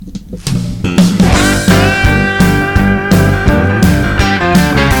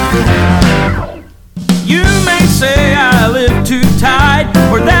You may say I live too tight,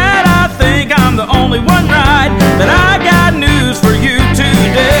 or that I think I'm the only one right, but I got news for you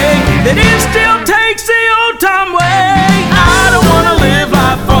today, that it still takes the old time way. I don't want to live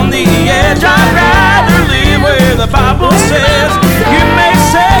life on the edge, I'd rather live where the Bible says. You may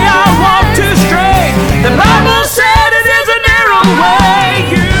say I walk too straight, the Bible said it is a narrow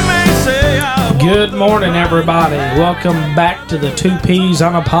way. You may say I walk. Good morning, everybody. Welcome back to the Two Peas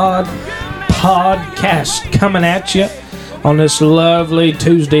on a podcast coming at you on this lovely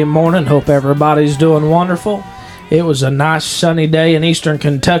Tuesday morning. Hope everybody's doing wonderful. It was a nice sunny day in eastern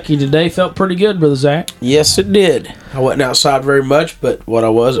Kentucky today. Felt pretty good, Brother Zach. Yes, it did. I wasn't outside very much, but what I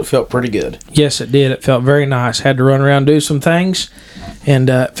was, it felt pretty good. Yes, it did. It felt very nice. Had to run around and do some things, and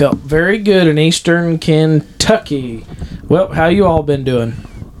it felt very good in eastern Kentucky. Well, how you all been doing?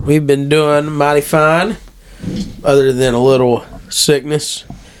 We've been doing mighty fine, other than a little sickness,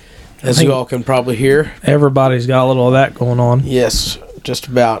 as you all can probably hear. Everybody's got a little of that going on. Yes, just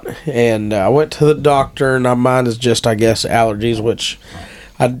about. And I went to the doctor, and mine is just, I guess, allergies, which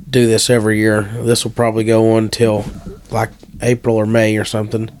I do this every year. This will probably go on till like April or May or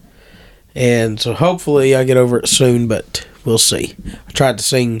something. And so hopefully I get over it soon, but we'll see. I tried to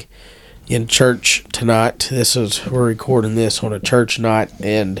sing in church tonight. We're recording this on a church night,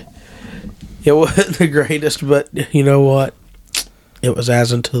 and it wasn't the greatest, but you know what? It was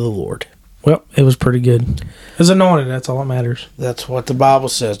as unto the Lord. Well, it was pretty good. It's anointed, that's all that matters. That's what the Bible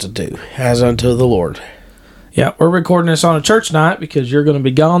says to do, as unto the Lord. Yeah, we're recording this on a church night because you're going to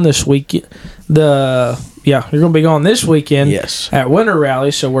be gone this week. You're going to be gone this weekend. Yes. At Winter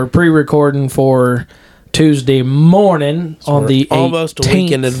Rally, so we're pre-recording for Tuesday morning on the 18th. Almost a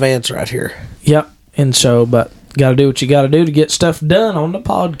week in advance right here. Yep, and so, but got to do what you got to do to get stuff done on the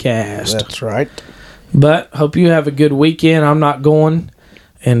podcast. That's right. But hope you have a good weekend. I'm not going,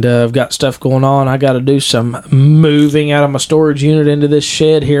 and I've got stuff going on. I got to do some moving out of my storage unit into this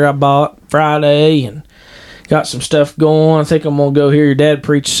shed here I bought Friday, and got some stuff going. I think I'm going to go hear your dad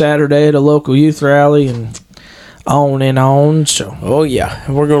preach Saturday at a local youth rally, and on and on. So, oh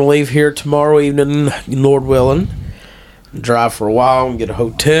yeah, we're going to leave here tomorrow evening, Lord willing, drive for a while and get a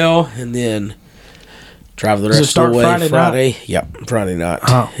hotel, and then drive the rest of the way Friday. Yep, Friday night.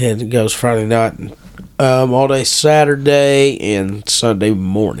 Oh. And it goes Friday night, all day Saturday and Sunday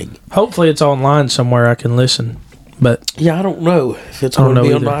morning. hopefully it's online somewhere I can listen. But yeah, I don't know if it's going to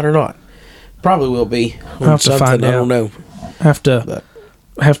be online or not. Probably will be. I'll have to find out. I don't know. Have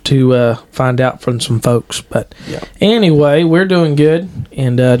to find out from some folks. But yeah. Anyway, we're doing good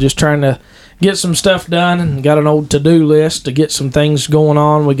and just trying to get some stuff done, and got an old to-do list to get some things going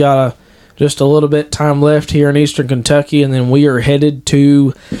on. We got just a little bit time left here in eastern Kentucky, and then we are headed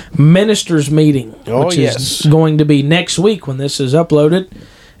to ministers meeting, which is going to be next week when this is uploaded,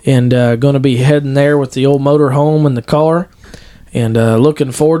 and going to be heading there with the old motor home and the car, and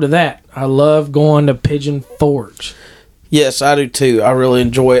looking forward to that. I love going to Pigeon Forge. Yes, I do too. I really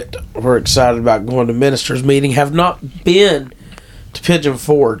enjoy it. We're excited about going to ministers meeting. Have not been to Pigeon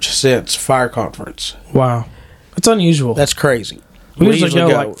Forge since Fire Conference. Wow. That's unusual. That's crazy. We usually go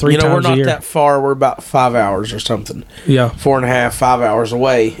like 3 times a year. We're not that far. We're about 5 hours or something. Yeah. 4.5, 5 hours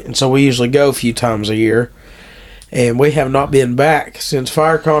away. And so we usually go a few times a year. And we have not been back since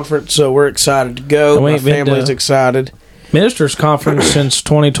Fire Conference, so we're excited to go. My family's excited. Ministers Conference since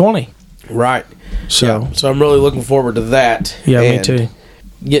 2020. Right. So I'm really looking forward to that. Yeah, me too.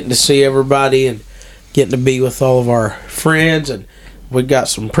 Getting to see everybody and getting to be with all of our friends. And we got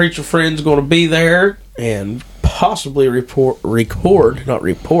some preacher friends going to be there and possibly record a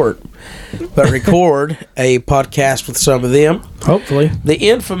podcast with some of them. Hopefully. The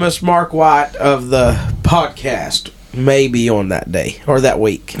infamous Mark White of the podcast may be on that day or that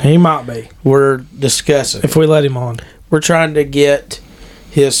week. He might be. We're discussing. If we let him on. We're trying to get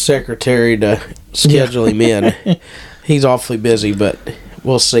his secretary to schedule him in. He's awfully busy, but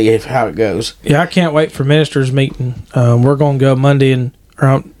we'll see how it goes. Yeah, I can't wait for ministers meeting. We're going to go Monday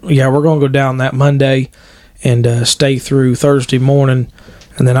we're going to go down that Monday and stay through Thursday morning,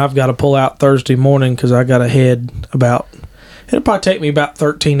 and then I've got to pull out Thursday morning because I got to head it'll probably take me about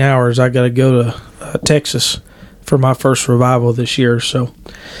 13 hours. I got to go to Texas for my first revival this year. So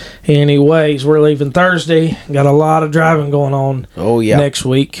anyways, we're leaving Thursday. Got a lot of driving going on. Oh yeah, next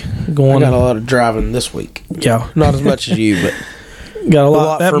week. I got a lot of driving this week. Yeah, not as much as you, but got a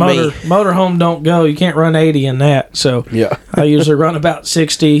lot that motorhome don't go. You can't run 80 in that. So yeah, I usually run about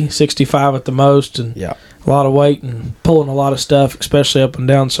 60, 65 at the most, and yeah, a lot of weight and pulling a lot of stuff, especially up and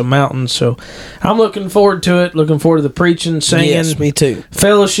down some mountains. So I'm looking forward to it. Looking forward to the preaching, singing, Yes, me too.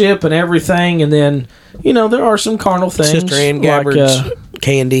 fellowship, and everything. And then, there are some carnal things. Sister Ann Gabbard's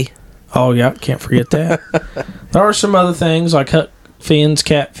candy. Oh, yeah, can't forget that. There are some other things like Huck Finn's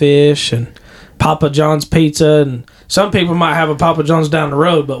catfish and Papa John's pizza. And some people might have a Papa John's down the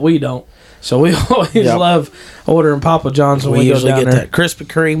road, but we don't. So we always love ordering Papa John's when we go usually down get there. that Krispy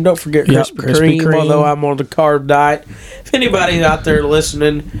Kreme. Don't forget Krispy Krispy Kreme, Kreme. although I'm on the carb diet. If anybody out there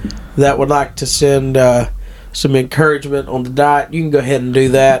listening that would like to send some encouragement on the diet, you can go ahead and do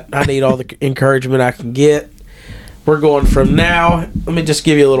that. I need all the encouragement I can get. We're going from now. Let me just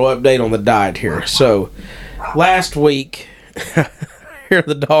give you a little update on the diet here. So, last week, hear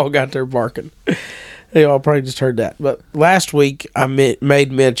the dog out there barking. You all probably just heard that. But last week, I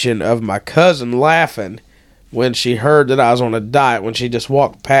made mention of my cousin laughing when she heard that I was on a diet, when she just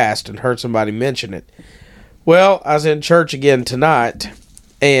walked past and heard somebody mention it. Well, I was in church again tonight,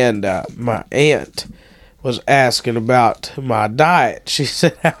 and my aunt was asking about my diet. She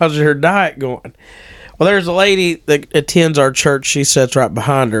said, "How's your diet going?" Well, there's a lady that attends our church. She sits right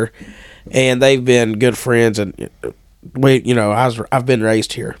behind her, and they've been good friends. And I've been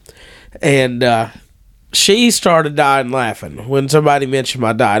raised here, and she started dying laughing when somebody mentioned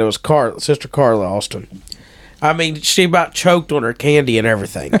my diet. It was Sister Carla Austin. I mean, she about choked on her candy and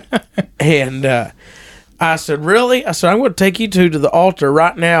everything. And I said, "Really?" I said, "I'm going to take you to the altar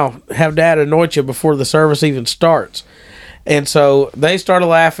right now. Have Dad anoint you before the service even starts." And so they started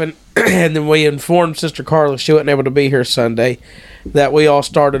laughing, and then we informed Sister Carla, she wasn't able to be here Sunday, that we all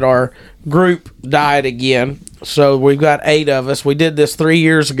started our group diet again. So we've got 8 of us. We did this 3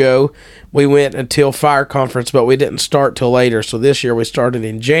 years ago. We went until Fire Conference, but we didn't start till later. So this year we started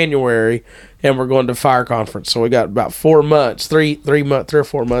in January, and we're going to Fire Conference. So we got about 4 months, 3 or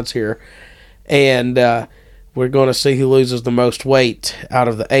 4 months here. And we're going to see who loses the most weight out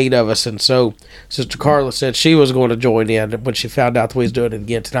of the 8 of us. And so Sister Carla said she was going to join in when she found out that we was doing it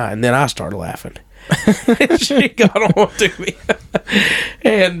again tonight. And then I started laughing. She got on to me.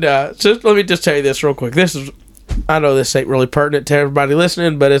 And so let me just tell you this real quick. I know this ain't really pertinent to everybody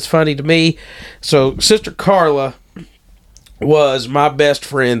listening, but it's funny to me. So Sister Carla was my best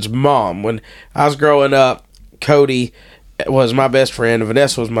friend's mom. When I was growing up, Cody was my best friend, and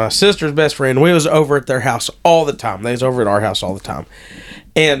Vanessa was my sister's best friend. We was over at their house all the time. They was over at our house all the time.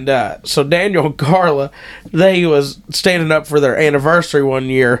 And so Daniel and Carla, they was standing up for their anniversary one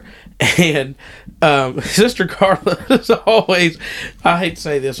year, and Sister Carla is always, I hate to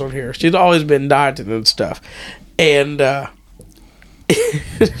say this on here, she's always been dieting and stuff. And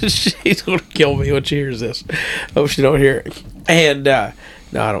she's going to kill me when she hears this. Hope she don't hear it. And no,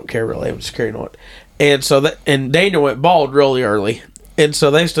 I don't care really. I'm just carrying on. And so and Daniel went bald really early. And so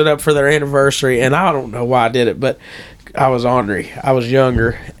they stood up for their anniversary, and I don't know why I did it, but I was ornery. I was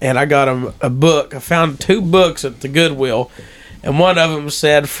younger, and I got him a book. I found 2 books at the Goodwill, and one of them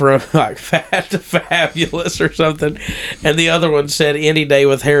said From like Fat to Fabulous or something, and the other one said Any Day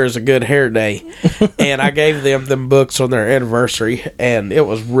with Hair is a Good Hair Day. And I gave them books on their anniversary, and it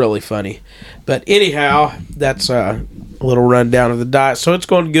was really funny. But anyhow, that's a little rundown of the diet. So it's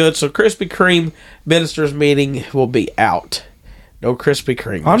going good. So Krispy Kreme ministers meeting will be out. No Krispy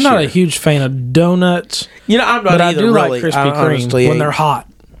Kreme. I'm not a huge fan of donuts. I'm not but either. I do really. like Krispy Kreme when they're hot.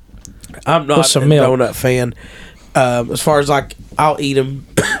 I'm not a donut fan. As far as I'll eat them,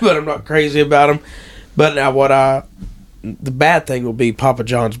 but I'm not crazy about them. But now the bad thing will be Papa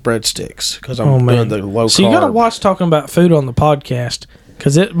John's breadsticks, because I'm doing the low carb. So you got to watch talking about food on the podcast,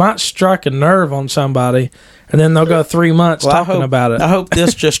 because it might strike a nerve on somebody, and then they'll go 3 months talking about it. I hope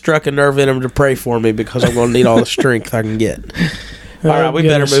this just struck a nerve in them to pray for me, because I'm going to need all the strength I can get. All right, we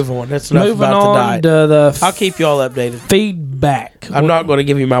better move on. That's enough Moving about on the diet. To I'll keep you all updated. Feedback. I'm not going to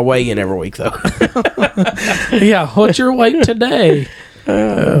give you my weigh-in every week, though. Yeah, what's your weight today?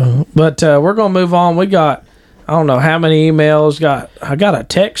 But we're going to move on. We got, I don't know how many emails. I got a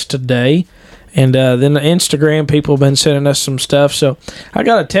text today, and then the Instagram people have been sending us some stuff. So I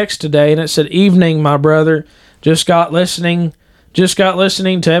got a text today, and it said, "Evening, my brother. Just got listening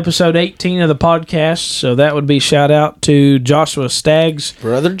to episode 18 of the podcast." So that would be shout out to Joshua Stagg's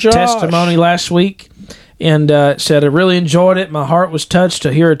Brother Josh. testimony last week. And said, "I really enjoyed it. My heart was touched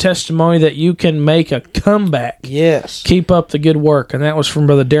to hear a testimony that you can make a comeback. Yes. Keep up the good work." And that was from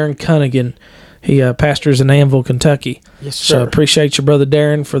Brother Darren Cunningham. He pastors in Anvil, Kentucky. Yes, sir. So appreciate you, Brother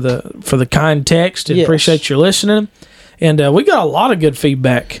Darren, for the kind text, and appreciate your listening. And we got a lot of good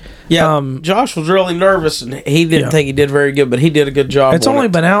feedback. Yeah, Josh was really nervous, and he didn't think he did very good, but he did a good job. It's only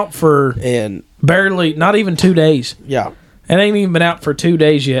been out for and barely, not even 2 days. Yeah. It ain't even been out for 2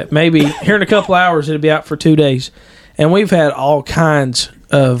 days yet. Maybe here in a couple hours it'll be out for 2 days. And we've had all kinds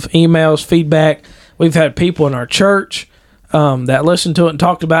of emails, feedback. We've had people in our church that listened to it and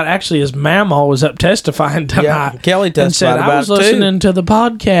talked about it. Actually, his mama was up testifying tonight. Yeah, Kelly testified and said, about I was it, too. listening to the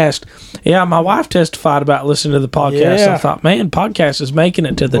podcast. Yeah, my wife testified about listening to the podcast. Yeah. I thought, man, podcast is making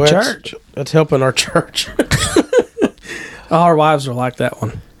it to the church. That's helping our church. All our wives are like that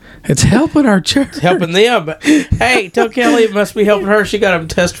one. It's helping our church. Helping them. But, hey, tell Kelly it must be helping her. She got up and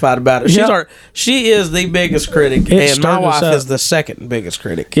testified about it. Yep. She is the biggest critic, It and my stirred us wife up. is the second biggest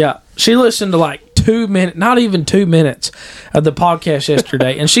critic. Yeah, she listened to like 2 minutes, not even 2 minutes of the podcast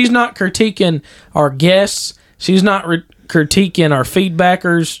yesterday, and she's not critiquing our guests. She's not critiquing our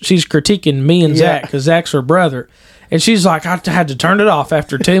feedbackers. She's critiquing me and Zach because Zach's her brother. And she's like, I had to turn it off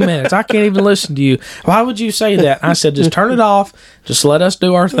after 2 minutes. I can't even listen to you. Why would you say that? I said, just turn it off. Just let us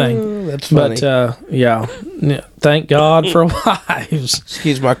do our thing. That's funny. But yeah, thank God for wives.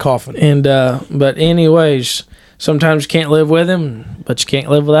 Excuse my coughing. And but anyways, sometimes you can't live with him, but you can't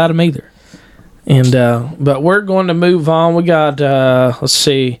live without him either. And but we're going to move on. We got let's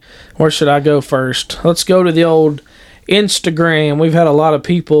see, where should I go first? Let's go to the old Instagram. We've had a lot of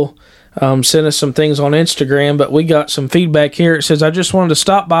people send us some things on Instagram, but we got some feedback here. It says, I just wanted to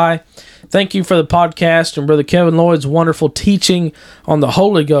stop by. Thank you for the podcast and Brother Kevin Lloyd's wonderful teaching on the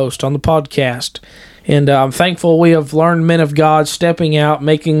Holy Ghost on the podcast. And I'm thankful we have learned men of God stepping out,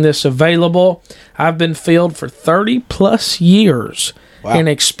 making this available. I've been filled for 30 plus years and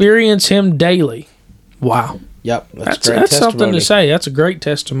experience him daily. Wow. Yep, That's great something to say. That's a great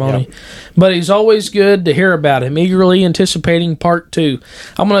testimony. Yep. But he's always good to hear about him. Eagerly anticipating part 2.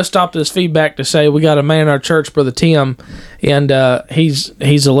 I'm going to stop this feedback to say we got a man in our church, Brother Tim, and he's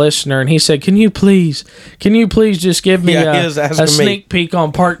a listener, and he said, Can you please just give me a sneak peek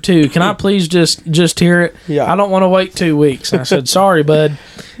on part 2? Can I please just hear it? Yeah. I don't want to wait 2 weeks. And I said, sorry, bud.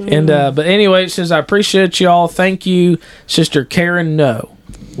 And but anyway, it says, I appreciate y'all. Thank you, Sister Karen No.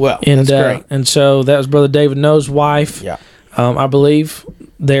 Well, And that's great. and so that was Brother David No's wife. Yeah. I believe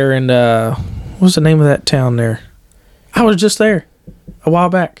they're in what's the name of that town there? I was just there a while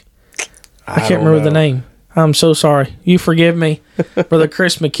back. I can't remember the name. I'm so sorry. You forgive me. Brother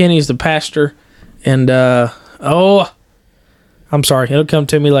Chris McKinney's the pastor, and I'm sorry. It'll come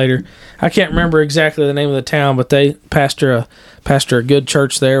to me later. I can't remember exactly the name of the town, but they pastor a good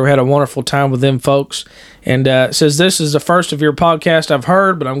church there. We had a wonderful time with them folks. And it says, this is the first of your podcast I've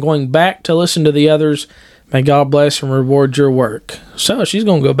heard, but I'm going back to listen to the others. May God bless and reward your work. So she's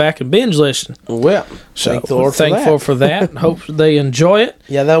going to go back and binge listen. Well, So thank the Lord thankful for that. Hope they enjoy it.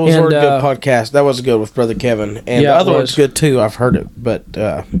 Yeah, that was a And, good podcast. That was good with Brother Kevin. And Yeah, the other it one's was. good too. I've heard it, but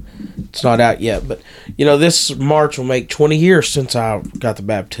it's not out yet. But, this March will make 20 years since I got the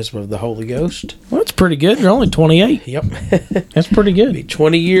baptism of the Holy Ghost. Well, that's pretty good. You're only 28. Yep. That's pretty good.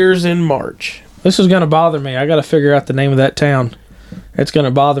 20 years in March. This is going to bother me. I got to figure out the name of that town. It's going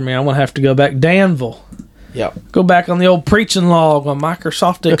to bother me. I'm going to have to go back. Danville. Yep. Go back on the old preaching log on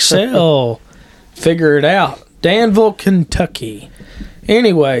Microsoft Excel. Figure it out. Danville, Kentucky.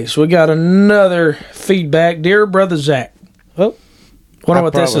 Anyways, we got another feedback. Dear Brother Zach. Oh, wonder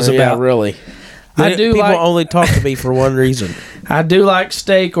what this is about. Yeah, really. People only talk to me for one reason. I do like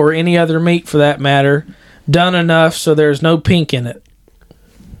steak or any other meat for that matter. Done enough so there's no pink in it.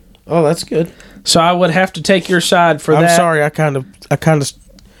 Oh, that's good. So I would have to take your side for that. I'm sorry. I kind of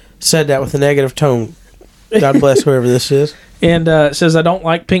said that with a negative tone. God bless whoever this is. And it says, I don't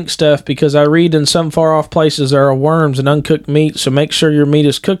like pink stuff because I read in some far-off places there are worms and uncooked meat, so make sure your meat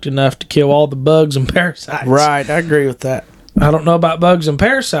is cooked enough to kill all the bugs and parasites. Right, I agree with that. I don't know about bugs and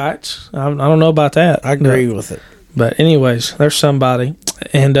parasites. I don't know about that. I agree with it. But anyways, there's somebody.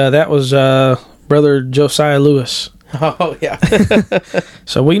 And that was Brother Josiah Lewis. Oh, yeah.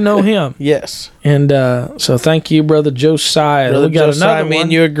 So we know him. Yes. And so thank you, Brother Josiah. Brother we got Josiah, another me one.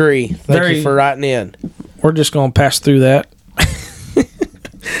 and you agree. Thank you for writing in. We're just going to pass through that.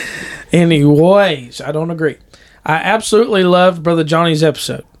 Anyways, I don't agree. I absolutely loved Brother Johnny's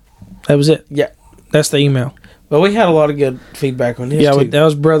episode. That was it. Yeah. That's the email. Well, we had a lot of good feedback on his, Yeah, too. that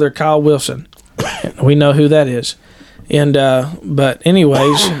was Brother Kyle Wilson. We know who that is. And, but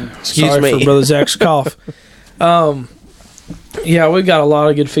anyways, Excuse sorry me. for Brother Zach's cough. Yeah, we got a lot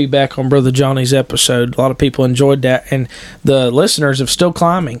of good feedback on Brother Johnny's episode. A lot of people enjoyed that, and the listeners are still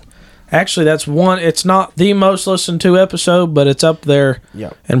climbing. Actually, that's one. It's not the most listened to episode, but it's up there,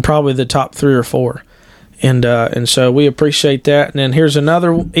 Yep. and probably the top 3 or 4. And so we appreciate that. And then here's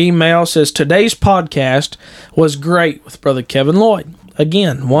another email. It says, today's podcast was great with Brother Kevin Lloyd.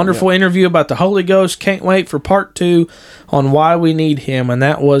 Again, wonderful interview about the Holy Ghost. Can't wait for part 2 on why we need him. And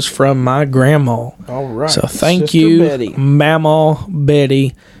that was from my grandma. All right. So thank Sister you, Betty. Mama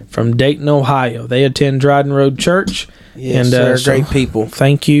Betty from Dayton, Ohio. They attend Dryden Road Church. Yes, and they're so great people.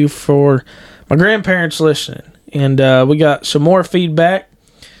 Thank you for my grandparents listening. And we got some more feedback.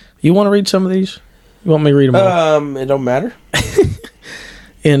 You want to read some of these? You want me to read them all? It don't matter.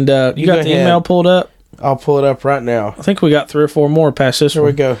 And you got go the ahead. email pulled up? I'll pull it up right now. I think we got 3 or 4 more past this Here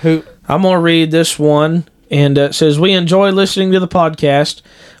one. we go. Who? I'm going to read this one, and it says, we enjoy listening to the podcast.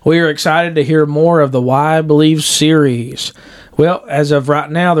 We are excited to hear more of the Why I Believe series. Well, as of right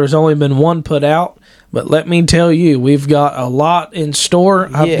now, there's only been one put out, but let me tell you, we've got a lot in store.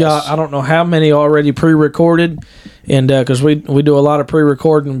 I've Yes. got, I don't know how many already pre-recorded, and because we do a lot of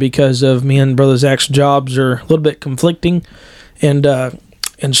pre-recording because of me and Brother Zach's jobs are a little bit conflicting. And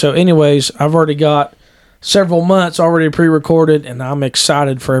so anyways, I've already got several months already pre-recorded, and I'm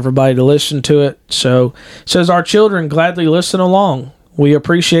excited for everybody to listen to it. So it says, our children gladly listen along. We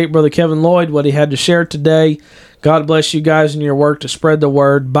appreciate Brother Kevin Lloyd, what he had to share today. God bless you guys in your work to spread the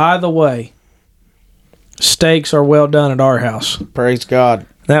word. By the way, steaks are well done at our house. Praise God.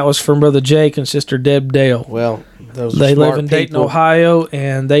 That was from Brother Jake and Sister Deb Dale. Well, those They are live smart in Dayton, people. Ohio,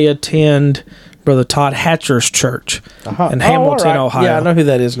 and they attend Brother Todd Hatcher's church Uh-huh. in Oh, Hamilton, all right. Ohio. Yeah, I know who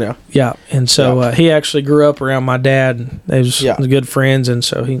that is now. Yeah, and so he actually grew up around my dad, and they was good friends, and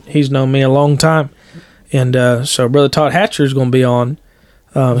so he's known me a long time. And so Brother Todd Hatcher is going to be on.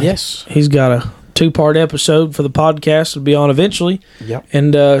 Yes. He's got a 2-part episode for the podcast to be on eventually. Yep.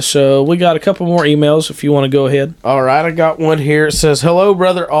 And so we got a couple more emails if you want to go ahead. All right, I got one here. It says, hello,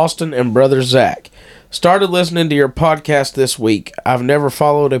 Brother Austin and Brother Zach. Started listening to your podcast this week. I've never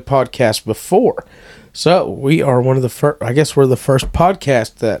followed a podcast before. So we are one of the first, I guess we're the first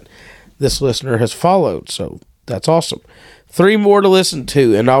podcast that this listener has followed. So that's awesome. 3 more to listen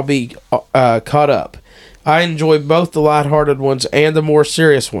to, and I'll be caught up. I enjoy both the lighthearted ones and the more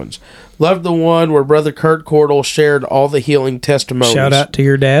serious ones. Loved the one where Brother Kurt Cordell shared all the healing testimonies. Shout out to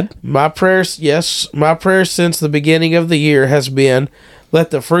your dad. My prayer since the beginning of the year has been,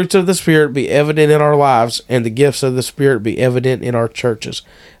 let the fruits of the Spirit be evident in our lives and the gifts of the Spirit be evident in our churches.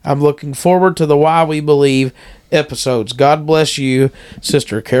 I'm looking forward to the Why We Believe episodes. God bless you,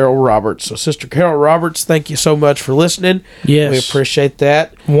 Sister Carol Roberts. So, Sister Carol Roberts, thank you so much for listening. Yes. We appreciate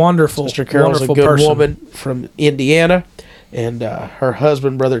that. Wonderful. Sister Carol's wonderful a good person. woman from Indiana, and her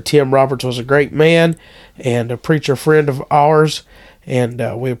husband, Brother Tim Roberts, was a great man and a preacher friend of ours,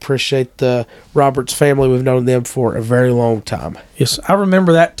 and we appreciate the Roberts family. We've known them for a very long time. Yes, I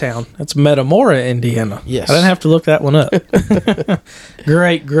remember that town. That's Metamora, Indiana. Yes. I didn't have to look that one up.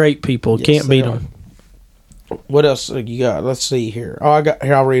 Great people. Yes, Can't beat they are. them. What else you got? Let's see here. Oh,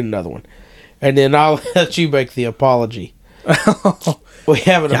 I'll read another one, and then I'll let you make the apology. We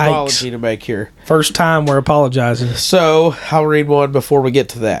have an Yikes. apology to make here. First time we're apologizing. So I'll read one before we get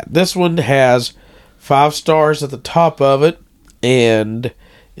to that. This one has 5 stars at the top of it, and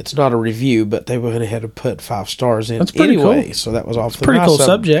it's not a review, but they went ahead and put 5 stars in That's pretty anyway. cool. So that was awfully Pretty nice cool of them.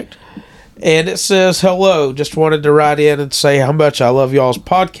 subject. And it says, hello, just wanted to write in and say how much I love y'all's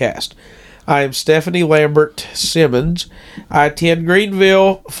podcast. I am Stephanie Lambert Simmons. I attend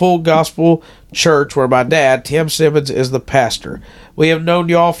Greenville Full Gospel Church where my dad, Tim Simmons, is the pastor. We have known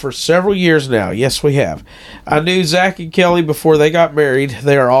y'all for several years now. Yes, we have. I knew Zach and Kelly before they got married.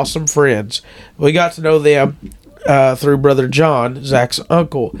 They are awesome friends. We got to know them through Brother John, Zach's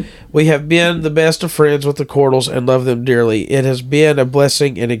uncle. We have been the best of friends with the Cordells and love them dearly. It has been a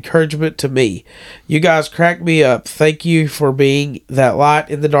blessing and encouragement to me. You guys crack me up. Thank you for being that light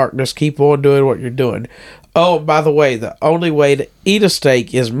in the darkness. Keep on doing what you're doing. Oh, by the way, the only way to eat a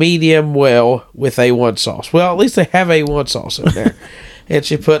steak is medium well with A1 sauce. Well, at least they have A1 sauce in there. And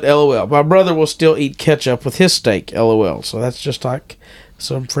she put LOL. My brother will still eat ketchup with his steak, LOL. So that's just like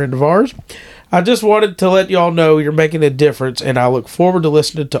some friend of ours. I just wanted to let y'all know you're making a difference, and I look forward to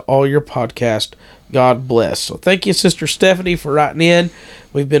listening to all your podcast. God bless. So thank you, Sister Stephanie, for writing in.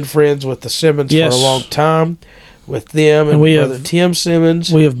 We've been friends with the Simmons Yes. for a long time, with them and we Brother have- Tim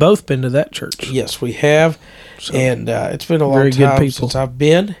Simmons. We have both been to that church. Yes, we have. So, And it's been a long very good time people. since I've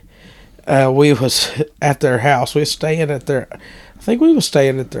been. We was at their house. We was staying at their, I think we was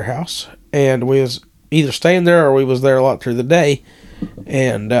staying at their house, and we was either staying there or we was there a lot through the day.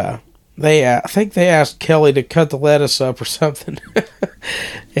 And I think they asked Kelly to cut the lettuce up or something,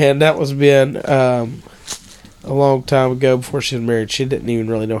 and that was been a long time ago before she was married. She didn't even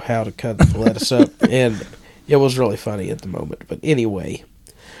really know how to cut the lettuce up, and it was really funny at the moment. But anyway,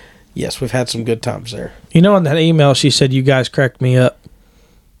 yes, we've had some good times there. You know, in that email, she said, you guys cracked me up.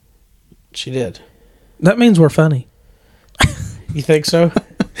 She did. That means we're funny. You think so?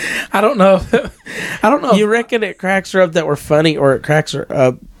 I don't know. I don't know. You reckon it cracks her up that we're funny, or it cracks her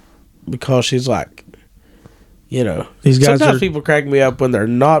up because she's like, you know, These guys sometimes are- people crack me up when they're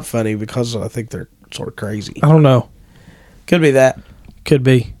not funny because I think they're sort of crazy. I don't know. Could be that. Could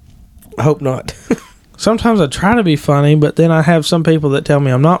be. I hope not. Sometimes I try to be funny, but then I have some people that tell me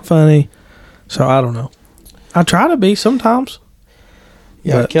I'm not funny. So I don't know. I try to be sometimes.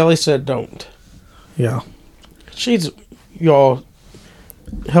 Yeah, But- Kelly said don't. Yeah. She's, y'all,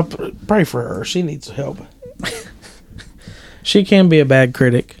 help, pray for her. She needs help. She can be a bad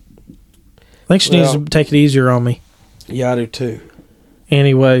critic. I think she needs Well- to take it easier on me. Yeah, I do too.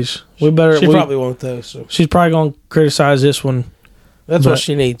 Anyways, we better. She probably won't though. So She's probably going to criticize this one. that's But- what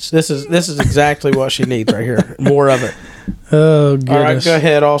she needs. This is exactly what she needs right here. More of it. Oh, goodness. All right, go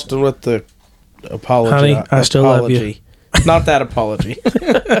ahead, Austin, with the apology. Honey, I still love you. Not that apology.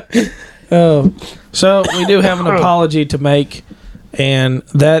 Oh, so we do have an apology to make, and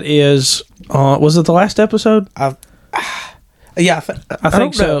that is, was it the last episode? Yeah, I I think don't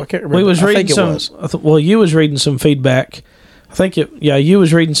know. so. I can't remember. We was I reading think it some. was. Well, you was reading some feedback. I think it. Yeah, you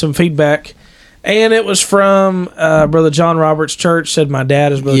was reading some feedback, and it was from Brother John Roberts' church. Said my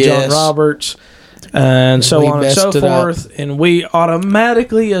dad is Brother Yes. John Roberts, and so we on and so messed it up. forth. And we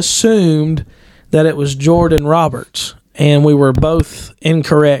automatically assumed that it was Jordan Roberts, and we were both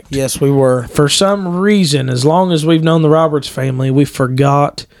incorrect. Yes, we were. For some reason, as long as we've known the Roberts family, we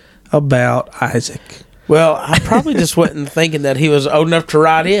forgot about Isaac. Well, I probably just wasn't thinking that he was old enough to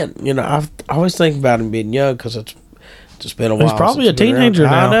ride in. You know, I always think about him being young because it's just been a while. He's probably since a he's been around. teenager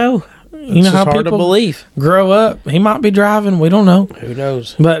now. I know. You know how hard to people believe. grow up. He might be driving. We don't know. Who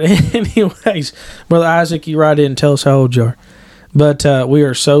knows? But anyways, Brother Isaac, you write in and tell us how old you are. But we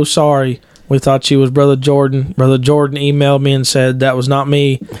are so sorry. We thought you was Brother Jordan. Brother Jordan emailed me and said, that was not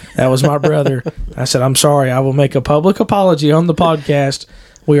me. That was my brother. I said, I'm sorry. I will make a public apology on the podcast.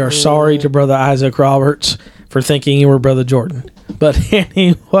 We are sorry to Brother Isaac Roberts for thinking you were Brother Jordan. But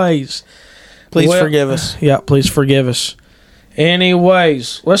anyways. Please forgive us. Yeah, please forgive us.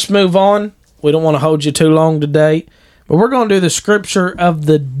 Anyways, let's move on. We don't want to hold you too long today. But we're going to do the scripture of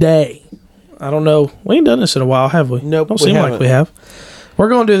the day. I don't know. We ain't done this in a while, have we? Nope, Don't we seem like haven't. we have. We're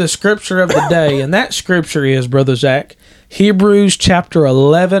going to do the scripture of the day. And that scripture is, Brother Zach, Hebrews chapter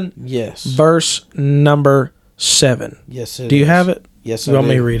 11, Yes. verse number 7. Yes, it Do you is. have it? Yes, You I want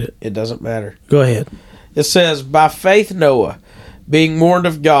me do. to read it? It doesn't matter. Go ahead. It says, by faith Noah, being warned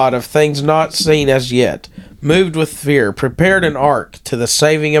of God of things not seen as yet, moved with fear, prepared an ark to the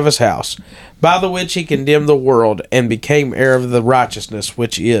saving of his house, by the which he condemned the world, and became heir of the righteousness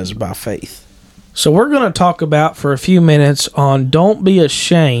which is by faith. So we're going to talk about for a few minutes on don't be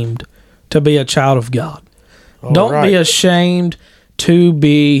ashamed to be a child of God. Don't right. be ashamed to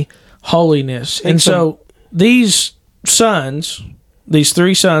be holiness. And so these sons, these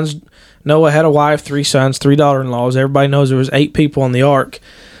 3 sons, Noah had a wife, 3 sons, 3 daughter-in-laws. Everybody knows there was 8 people on the ark.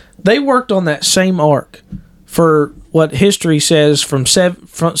 They worked on that same ark for what history says from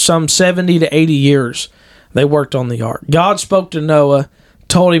some 70 to 80 years. They worked on the ark. God spoke to Noah,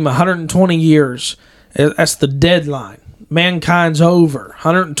 told him 120 years. That's the deadline. Mankind's over.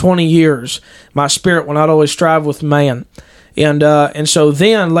 120 years. My spirit will not always strive with man. And so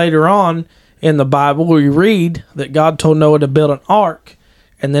then later on in the Bible, we read that God told Noah to build an ark.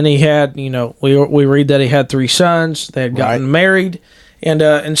 And then he had, we read that he had 3 sons. They had gotten married.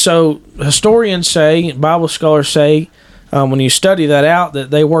 And so historians say, Bible scholars say, when you study that out,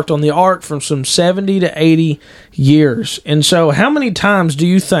 that they worked on the ark from some 70 to 80 years. And so how many times do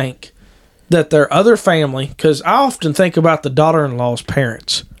you think that their other family, because I often think about the daughter-in-law's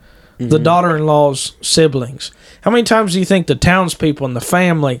parents, the daughter-in-law's siblings. How many times do you think the townspeople and the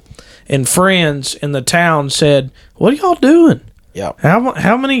family and friends in the town said, what are y'all doing? Yep.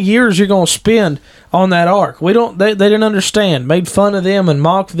 How many years you're going to spend on that ark? They didn't understand. Made fun of them and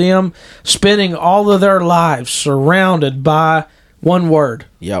mocked them, spending all of their lives surrounded by one word.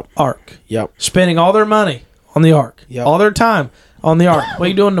 Yep. Ark. Yep. Spending all their money on the ark. Yep. All their time on the ark. What are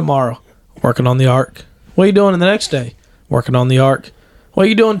you doing tomorrow? Working on the ark. What are you doing the next day? Working on the ark. What are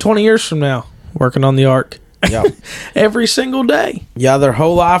you doing 20 years from now? Working on the ark. Yep. Every single day. Yeah, their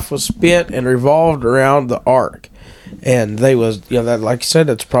whole life was spent and revolved around the ark. And they was, that, like you said,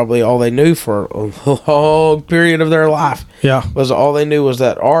 that's probably all they knew for a long period of their life. Yeah. Was all they knew was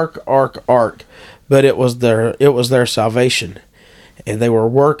that ark. But it was their salvation. And they were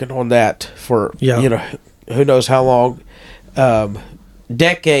working on that for, who knows how long,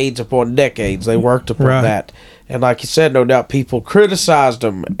 decades upon decades. They worked upon that. And like you said, no doubt people criticized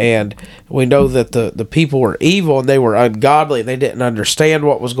them, and we know that the people were evil and they were ungodly and they didn't understand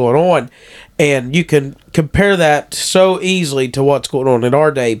what was going on. And you can compare that so easily to what's going on in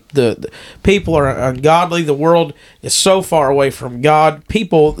our day. The people are ungodly. The world is so far away from God.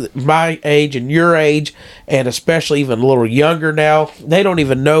 People my age and your age, and especially even a little younger now, they don't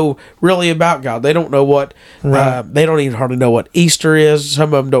even know really about God. They don't know what, they don't even hardly know what Easter is.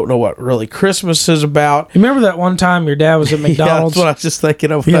 Some of them don't know what really Christmas is about. You remember that one time your dad was at McDonald's? Yeah, that's what I was just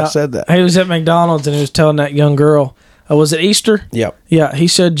thinking of when I said that. He was at McDonald's and he was telling that young girl, was it Easter? Yep. Yeah, he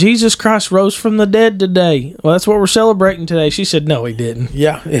said, Jesus Christ rose from the dead today. Well, that's what we're celebrating today. She said, no, he didn't.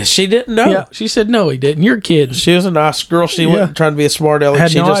 Yeah, she didn't know. Yeah, she said, no, he didn't. You're kidding. She was a nice girl. She wasn't trying to be a smart aleck.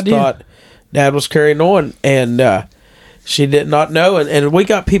 She just thought Dad was carrying on, and she did not know. And we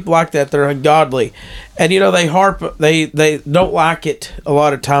got people like that are ungodly. And, they don't like it a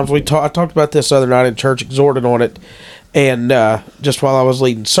lot of times. I talked about this the other night in church, exhorted on it. And just while I was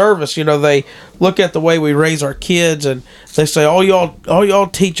leading service, they look at the way we raise our kids, and they say, all y'all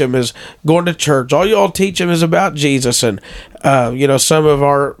teach them is going to church. All y'all teach them is about Jesus. And some of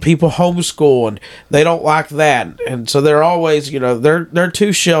our people homeschool, and they don't like that. And so they're always, they're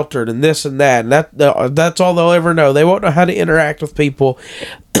too sheltered and this and that. And that's all they'll ever know. They won't know how to interact with people.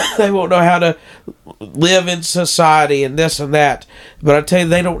 They won't know how to live in society and this and that. But I tell you,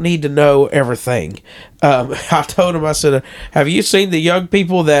 they don't need to know everything. I told him, I said, have you seen the young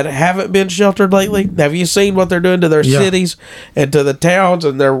people that haven't been sheltered lately? Have you seen what they're doing to their cities and to the towns?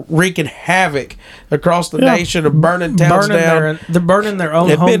 And they're wreaking havoc across the nation and burning towns down. They're burning their own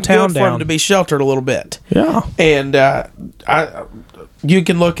hometown down. For them to be sheltered a little bit. Yeah. And you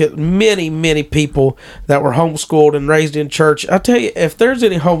can look at many, many people that were homeschooled and raised in church. I tell you, if there's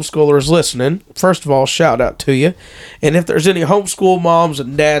any homeschoolers listening, first of all, shout out to you. And if there's any homeschool moms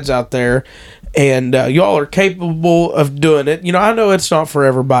and dads out there, and y'all are capable of doing it, I know it's not for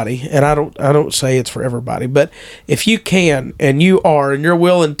everybody, and I don't say it's for everybody, but if you can, and you are, and you're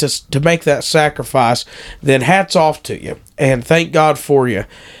willing to make that sacrifice, then hats off to you, and thank God for you.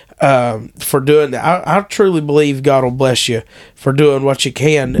 For doing that. I truly believe God will bless you for doing what you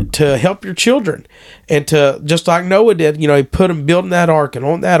can to help your children, and to, just like Noah did, he put him building that ark and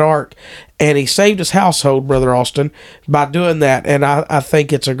on that ark, and he saved his household, Brother Austin, by doing that. And I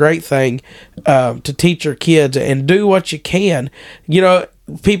think it's a great thing to teach your kids and do what you can.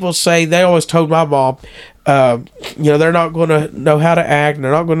 People say, they always told my mom, they're not going to know how to act, and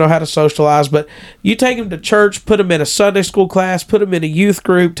they're not going to know how to socialize, but you take them to church, put them in a Sunday school class, put them in a youth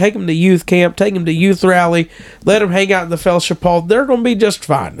group, take them to youth camp, take them to youth rally, let them hang out in the fellowship hall. They're going to be just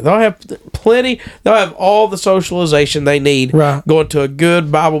fine. They'll have they'll have all the socialization they need going to a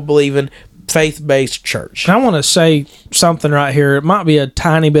good Bible-believing, faith-based church. I want to say something right here. It might be a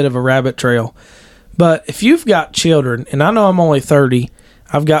tiny bit of a rabbit trail, but if you've got children, and I know I'm only 30,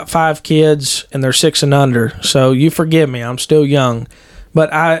 I've got 5 kids, and they're 6 and under, so you forgive me, I'm still young,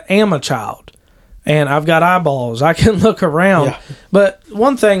 but I am a child, and I've got eyeballs. I can look around. Yeah. But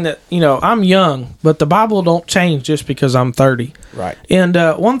one thing that, I'm young, but the Bible don't change just because I'm 30. Right. And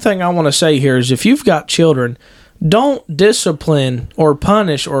one thing I want to say here is, if you've got children, don't discipline or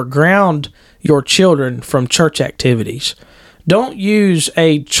punish or ground your children from church activities. Don't use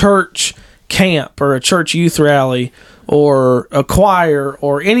a church camp or a church youth rally or a choir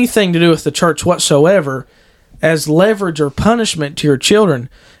or anything to do with the church whatsoever as leverage or punishment to your children.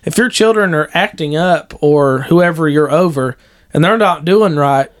 If your children are acting up, or whoever you're over, and they're not doing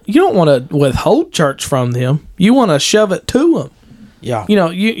right, you don't want to withhold church from them. You want to shove it to them. Yeah.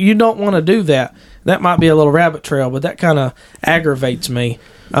 You don't want to do that. That might be a little rabbit trail, but that kind of aggravates me.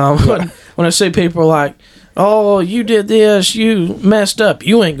 When I see people like, oh, you did this, you messed up,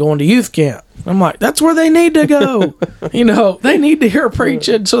 you ain't going to youth camp. I'm like, that's where they need to go. They need to hear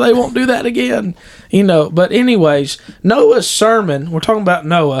preaching so they won't do that again. But anyways, Noah's sermon, we're talking about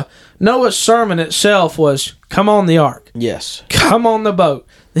Noah. Noah's sermon itself was, come on the ark. Yes. Come on the boat.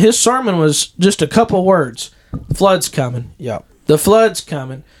 His sermon was just a couple words. Flood's coming. Yep. The flood's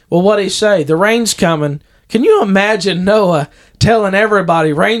coming. Well, what'd he say? The rain's coming. Can you imagine Noah telling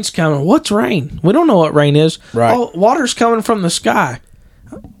everybody rain's coming? What's rain? We don't know what rain is. Right. Oh, water's coming from the sky.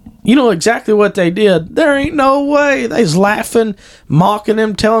 You know exactly what they did. There ain't no way. They was laughing, mocking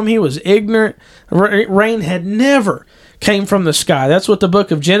him, telling him he was ignorant. Rain had never came from the sky. That's what the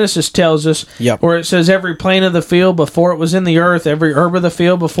book of Genesis tells us, where it says, every plant of the field before it was in the earth, every herb of the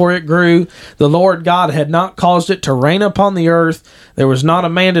field before it grew, the Lord God had not caused it to rain upon the earth. There was not a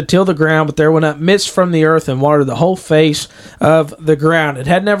man to till the ground, but there went up mist from the earth and watered the whole face of the ground. It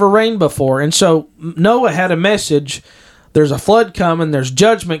had never rained before. And so Noah had a message. There's a flood coming. There's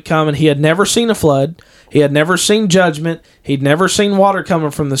judgment coming. He had never seen a flood. He had never seen judgment. He'd never seen water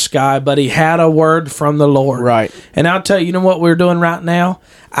coming from the sky, but he had a word from the Lord. Right. And I'll tell you, you know what we're doing right now?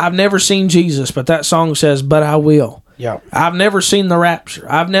 I've never seen Jesus, but that song says, "But I will." Yeah. I've never seen the rapture.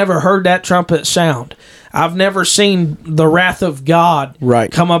 I've never heard that trumpet sound. I've never seen the wrath of God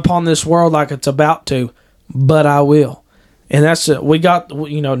come upon this world like it's about to, but I will. And that's it. We got,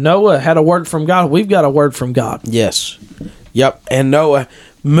 Noah had a word from God. We've got a word from God. Yes. Yep. And Noah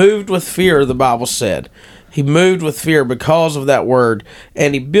moved with fear, the Bible said. He moved with fear because of that word.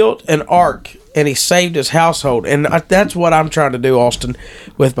 And he built an ark, and he saved his household. And that's what I'm trying to do, Austin,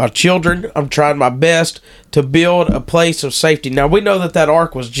 with my children. I'm trying my best to build a place of safety. Now, we know that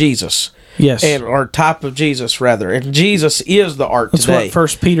ark was Jesus. Yes. Or type of Jesus, rather. And Jesus is the ark today. That's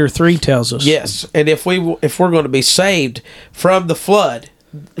what 1 Peter 3 tells us. Yes. And if we're going to be saved from the flood,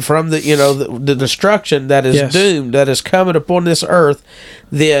 from the destruction that is doomed, that is coming upon this earth,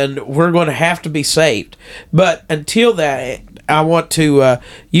 then we're going to have to be saved. But until that, I want to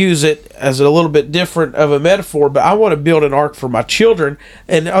use it as a little bit different of a metaphor, but I want to build an ark for my children.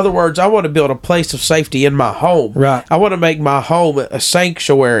 In other words, I want to build a place of safety in my home. Right. I want to make my home a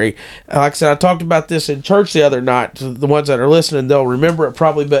sanctuary. Like I said, I talked about this in church the other night. The ones that are listening, they'll remember it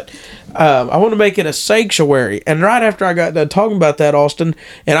probably, but I want to make it a sanctuary. And right after I got done talking about that, Austin,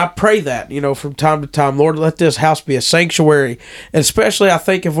 and I pray that, from time to time, Lord, let this house be a sanctuary. And especially, I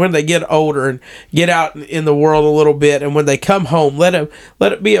think, if when they get older and get out in the world a little bit, and when they come home, let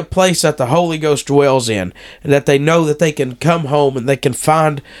it be a place that the Holy Ghost dwells in, and that they know that they can come home and they can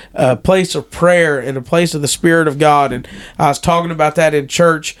find a place of prayer and a place of the Spirit of God. And I was talking about that in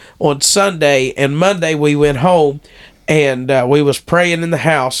church on Sunday, and Monday we went home, and we was praying in the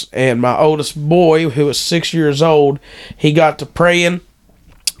house, and my oldest boy, who was 6 years old, he got to praying,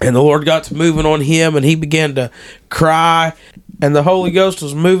 and the Lord got to moving on him, and he began to cry, and the Holy Ghost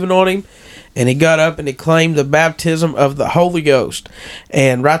was moving on him. And he got up and he claimed the baptism of the Holy Ghost.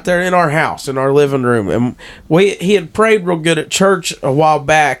 And right there in our house, in our living room. And he had prayed real good at church a while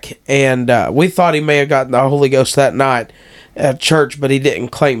back. And we thought he may have gotten the Holy Ghost that night at church, but he didn't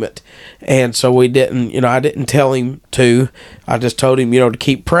claim it. And so we didn't, I didn't tell him to. I just told him, to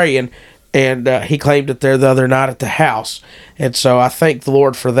keep praying. And he claimed it there the other night at the house. And so I thank the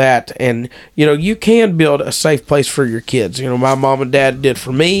Lord for that. And, you can build a safe place for your kids. My mom and dad did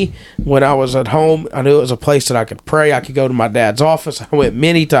for me when I was at home. I knew it was a place that I could pray. I could go to my dad's office. I went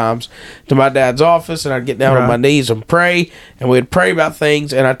many times to my dad's office, and I'd get down on my knees and pray. And we'd pray about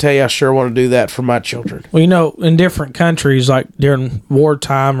things. And I tell you, I sure want to do that for my children. Well, in different countries, like during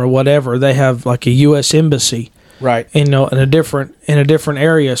wartime or whatever, they have like a U.S. embassy. Right. In a different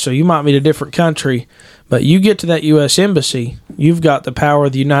area. So you might be in a different country, but you get to that U.S. embassy, you've got the power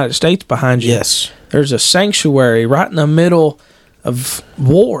of the United States behind you. Yes. There's a sanctuary right in the middle of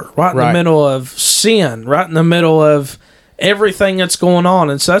war, right in the middle of sin, right in the middle of everything that's going on.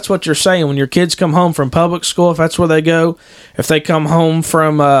 And so that's what you're saying. When your kids come home from public school, if that's where they go, if they come home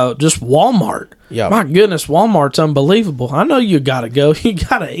from just Walmart, my goodness, Walmart's unbelievable. I know you got to go. You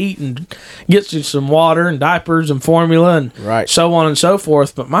got to eat and get you some water and diapers and formula and so on and so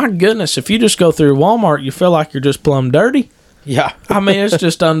forth. But my goodness, if you just go through Walmart, you feel like you're just plumb dirty. Yeah. I mean, it's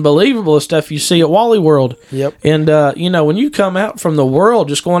just unbelievable the stuff you see at Wally World. Yep. And, when you come out from the world,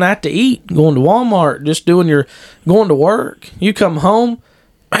 just going out to eat, going to Walmart, just going to work, you come home,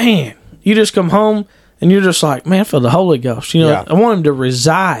 man, you just come home and you're just like, man, for the Holy Ghost. I want him to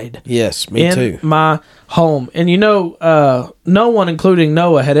reside. Yes, me too. In my home. And, no one, including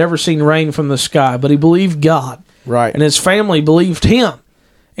Noah, had ever seen rain from the sky, but he believed God. Right. And his family believed him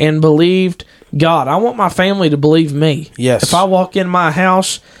and believed God. I want my family to believe me. Yes. If I walk in my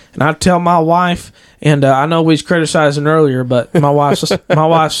house and I tell my wife, and I know we was criticizing earlier, but my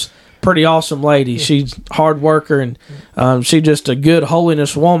wife's pretty awesome lady. She's a hard worker, and she's just a good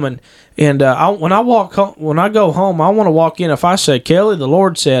holiness woman. And when I go home, I want to walk in. If I say, Kelly, the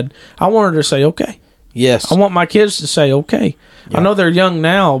Lord said, I want her to say, okay. Yes. I want my kids to say, okay. Yeah. I know they're young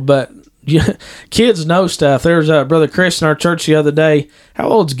now, but kids know stuff. There's Brother Chris in our church the other day. How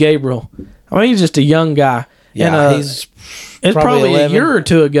old's Gabriel? I mean, he's just a young guy. Yeah, and, it's probably 11. A year or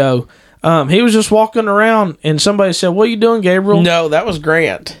two ago. He was just walking around, and somebody said, what are you doing, Gabriel? No, that was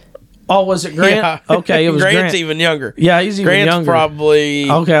Grant. Oh, was it Grant? Yeah. Okay, it was Grant's Grant. even younger. Yeah, he's even Grant's younger. Probably...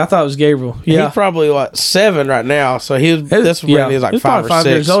 Okay, I thought it was Gabriel. Yeah. He's probably, 7 right now, so he was like he was 5 or 6.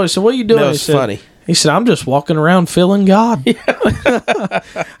 Years old. He said, what are you doing? No, it's funny. He said, I'm just walking around feeling God.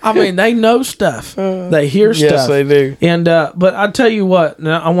 I mean, they know stuff. They hear stuff. Yes, they do. And but I tell you what,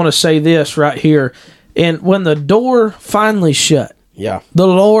 now I want to say this right here. And when the door finally shut, the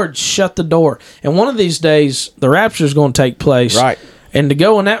Lord shut the door. And one of these days, the rapture is going to take place. Right. And to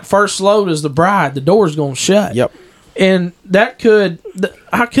go in that first load as the bride, the door's going to shut. Yep. And that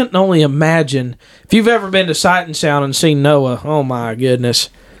I couldn't only imagine. If you've ever been to Sight and Sound and seen Noah, oh my goodness.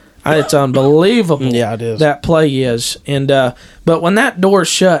 It's unbelievable. Yeah, it is. That play is. And but when that door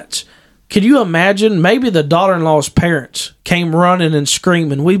shuts, could you imagine maybe the daughter-in-law's parents came running and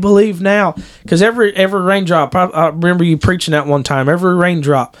screaming, "We believe now." Because every raindrop, I remember you preaching that one time, every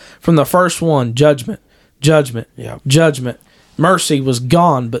raindrop from the first one, judgment, judgment, Yeah. judgment. Mercy was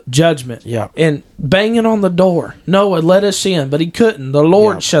gone, but judgment. Yeah. And banging on the door. Noah let us in, but he couldn't. The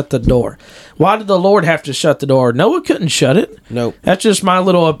Lord shut the door. Why did the Lord have to shut the door? Noah couldn't shut it. Nope. That's just my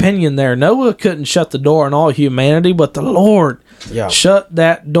little opinion there. Noah couldn't shut the door on all humanity, but the Lord shut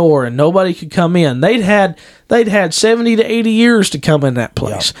that door, and nobody could come in. They'd had 70 to 80 years to come in that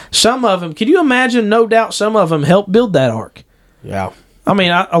place. Yeah. Some of them, can you imagine? No doubt some of them helped build that ark. Yeah. I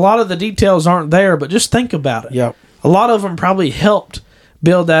mean, a lot of the details aren't there, but just think about it. Yep. A lot of them probably helped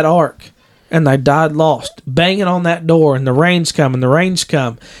build that ark, and they died lost, banging on that door, and the rains come,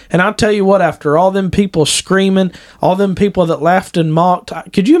 And I'll tell you what, after all them people screaming, all them people that laughed and mocked,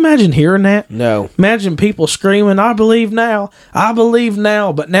 could you imagine hearing that? No. Imagine people screaming, I believe now,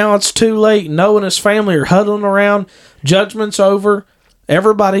 but now it's too late. Noah and his family are huddling around, judgment's over,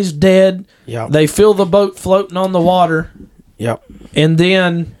 everybody's dead. Yep. They feel the boat floating on the water, Yep. and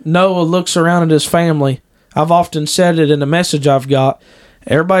then Noah looks around at his family. I've often said it in a message I've got.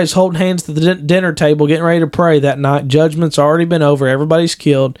 Everybody's holding hands at the dinner table, getting ready to pray that night. Judgment's already been over. Everybody's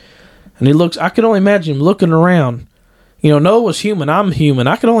killed. And he looks, I could only imagine him looking around. You know, Noah was human. I'm human.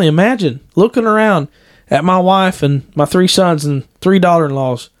 I could only imagine looking around at my wife and my 3 sons and 3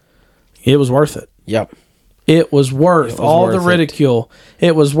 daughter-in-laws. It was worth it. Yep. It was worth all the ridicule.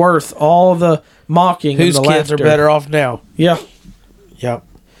 It was worth all the mocking Whose and the kids laughter. are better off now? Yeah. Yep.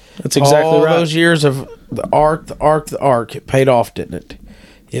 That's exactly all right. those years of the ark, it paid off, didn't it?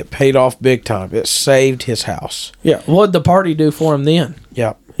 It paid off big time. It saved his house. Yeah. What'd the party do for him then?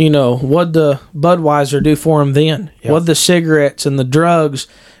 Yep. You know, what'd the Budweiser do for him then? Yep. What'd the cigarettes and the drugs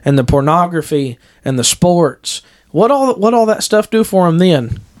and the pornography and the sports, what all that stuff do for him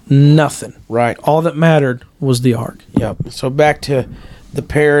then? Nothing. Right. All that mattered was the ark. Yep. So back to the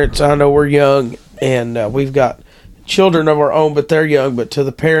parents. I know we're young, and we've got children of our own, but they're young. But to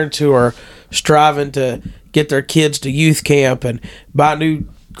the parents who are striving to get their kids to youth camp and buy new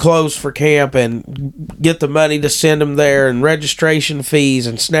clothes for camp and get the money to send them there, and registration fees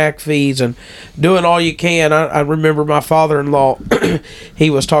and snack fees and doing all you can. I remember my father-in-law, he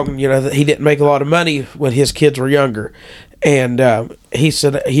was talking, that he didn't make a lot of money when his kids were younger. And he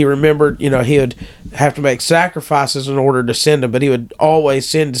said he remembered, he would have to make sacrifices in order to send them, but he would always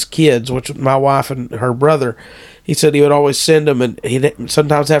send his kids, which was my wife and her brother. He said he would always send them, and he'd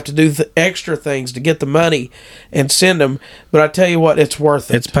sometimes have to do extra things to get the money and send them. But I tell you what, it's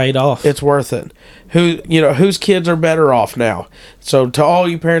worth it. It's paid off. It's worth it. Whose kids are better off now? So to all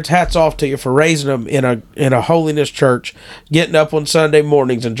you parents, hats off to you for raising them in a holiness church, getting up on Sunday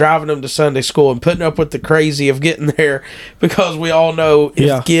mornings and driving them to Sunday school and putting up with the crazy of getting there, because we all know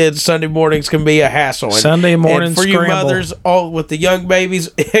kids, Sunday mornings can be a hassle. Sunday morning and for scramble. you mothers, all with the young babies,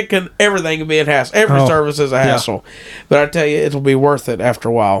 everything can be a hassle. Every service is a hassle. But I tell you, it'll be worth it after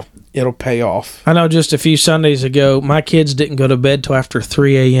a while. It'll pay off. I know just a few Sundays ago, my kids didn't go to bed till after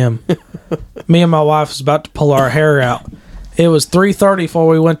 3 a.m. Me and my wife was about to pull our hair out. It was 3:30 before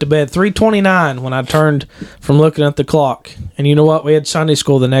we went to bed. 3:29 when I turned from looking at the clock. And you know what? We had Sunday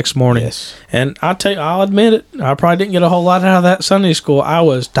school the next morning. Yes. And I'll admit it. I probably didn't get a whole lot out of that Sunday school. I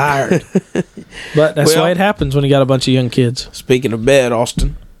was tired. But that's the way it happens when you got a bunch of young kids. Speaking of bed,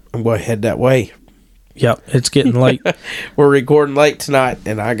 Austin, I'm going to head that way. Yep, it's getting late. We're recording late tonight,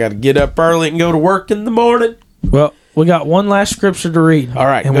 and I got to get up early and go to work in the morning. Well, we got one last scripture to read. All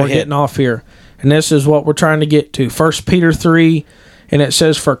right, and go we're ahead. getting off here. And this is what we're trying to get to. 1 Peter 3, and it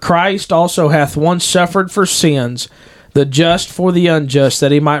says, For Christ also hath once suffered for sins, the just for the unjust,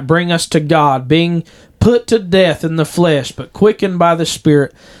 that he might bring us to God, being put to death in the flesh, but quickened by the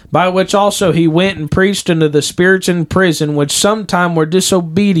Spirit, by which also he went and preached unto the spirits in prison, which sometime were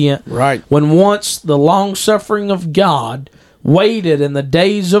disobedient, Right. when once the long-suffering of God waited in the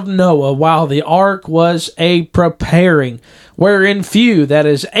days of Noah, while the ark was a preparing, wherein few, that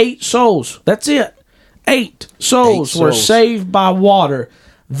is 8 souls, that's it, 8 souls were saved by water.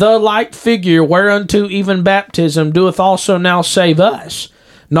 The like figure whereunto even baptism doeth also now save us,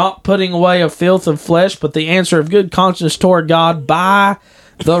 not putting away of filth of flesh, but the answer of good conscience toward God by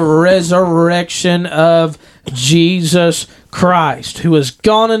the resurrection of Jesus Christ, who is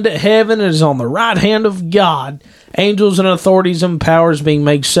gone into heaven and is on the right hand of God, angels and authorities and powers being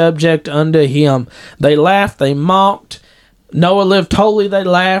made subject unto him. They laughed, they mocked, Noah lived holy, they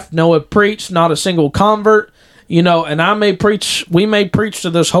laughed. Noah preached, not a single convert. You know, and we may preach to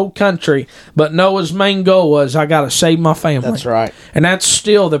this whole country, but Noah's main goal was, I got to save my family. That's right. And that's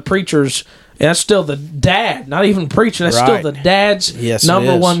still the preacher's, that's still the dad, not even preacher, that's still the dad's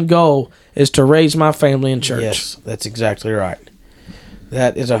number one goal is to raise my family in church. Yes, that's exactly right.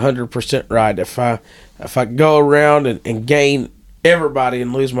 That is 100% right. If I go around and gain everybody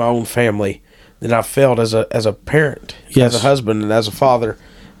and lose my own family, then I failed as a parent, as a husband, and as a father.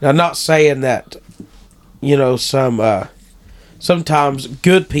 Now, I'm not saying that, you know, sometimes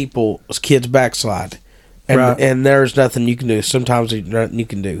good people's kids backslide, and there's nothing you can do. Sometimes there's nothing you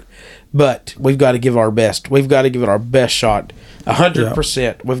can do, but we've got to give our best. We've got to give it our best shot.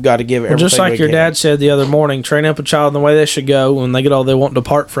 100%. We've got to give it everything. Just like your dad said the other morning, train up a child in the way they should go. When they get old, they won't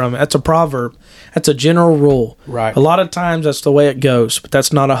depart from it. That's a proverb. That's a general rule. Right. A lot of times that's the way it goes, but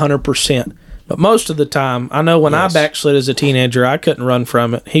that's not 100%. But most of the time, I know when I backslid as a teenager, I couldn't run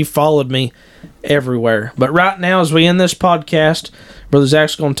from it. He followed me everywhere. But right now, as we end this podcast, Brother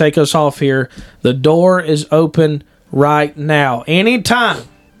Zach's going to take us off here. The door is open right now. Anytime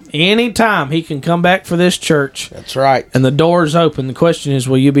he can come back for this church. That's right. And the door is open. The question is,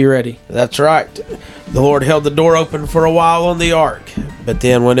 will you be ready? That's right. The Lord held the door open for a while on the ark, but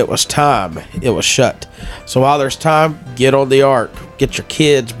then when it was time, it was shut. So while there's time, get on the ark. Get your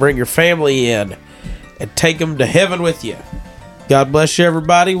kids, bring your family in, and take them to heaven with you. God bless you,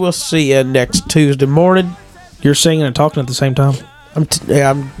 everybody. We'll see you next Tuesday morning. You're singing and talking at the same time? I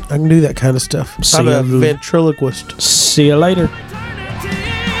can do that kind of stuff. I'm a ventriloquist. See you later.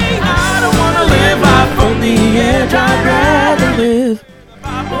 I don't want to live life on the edge. I'd rather live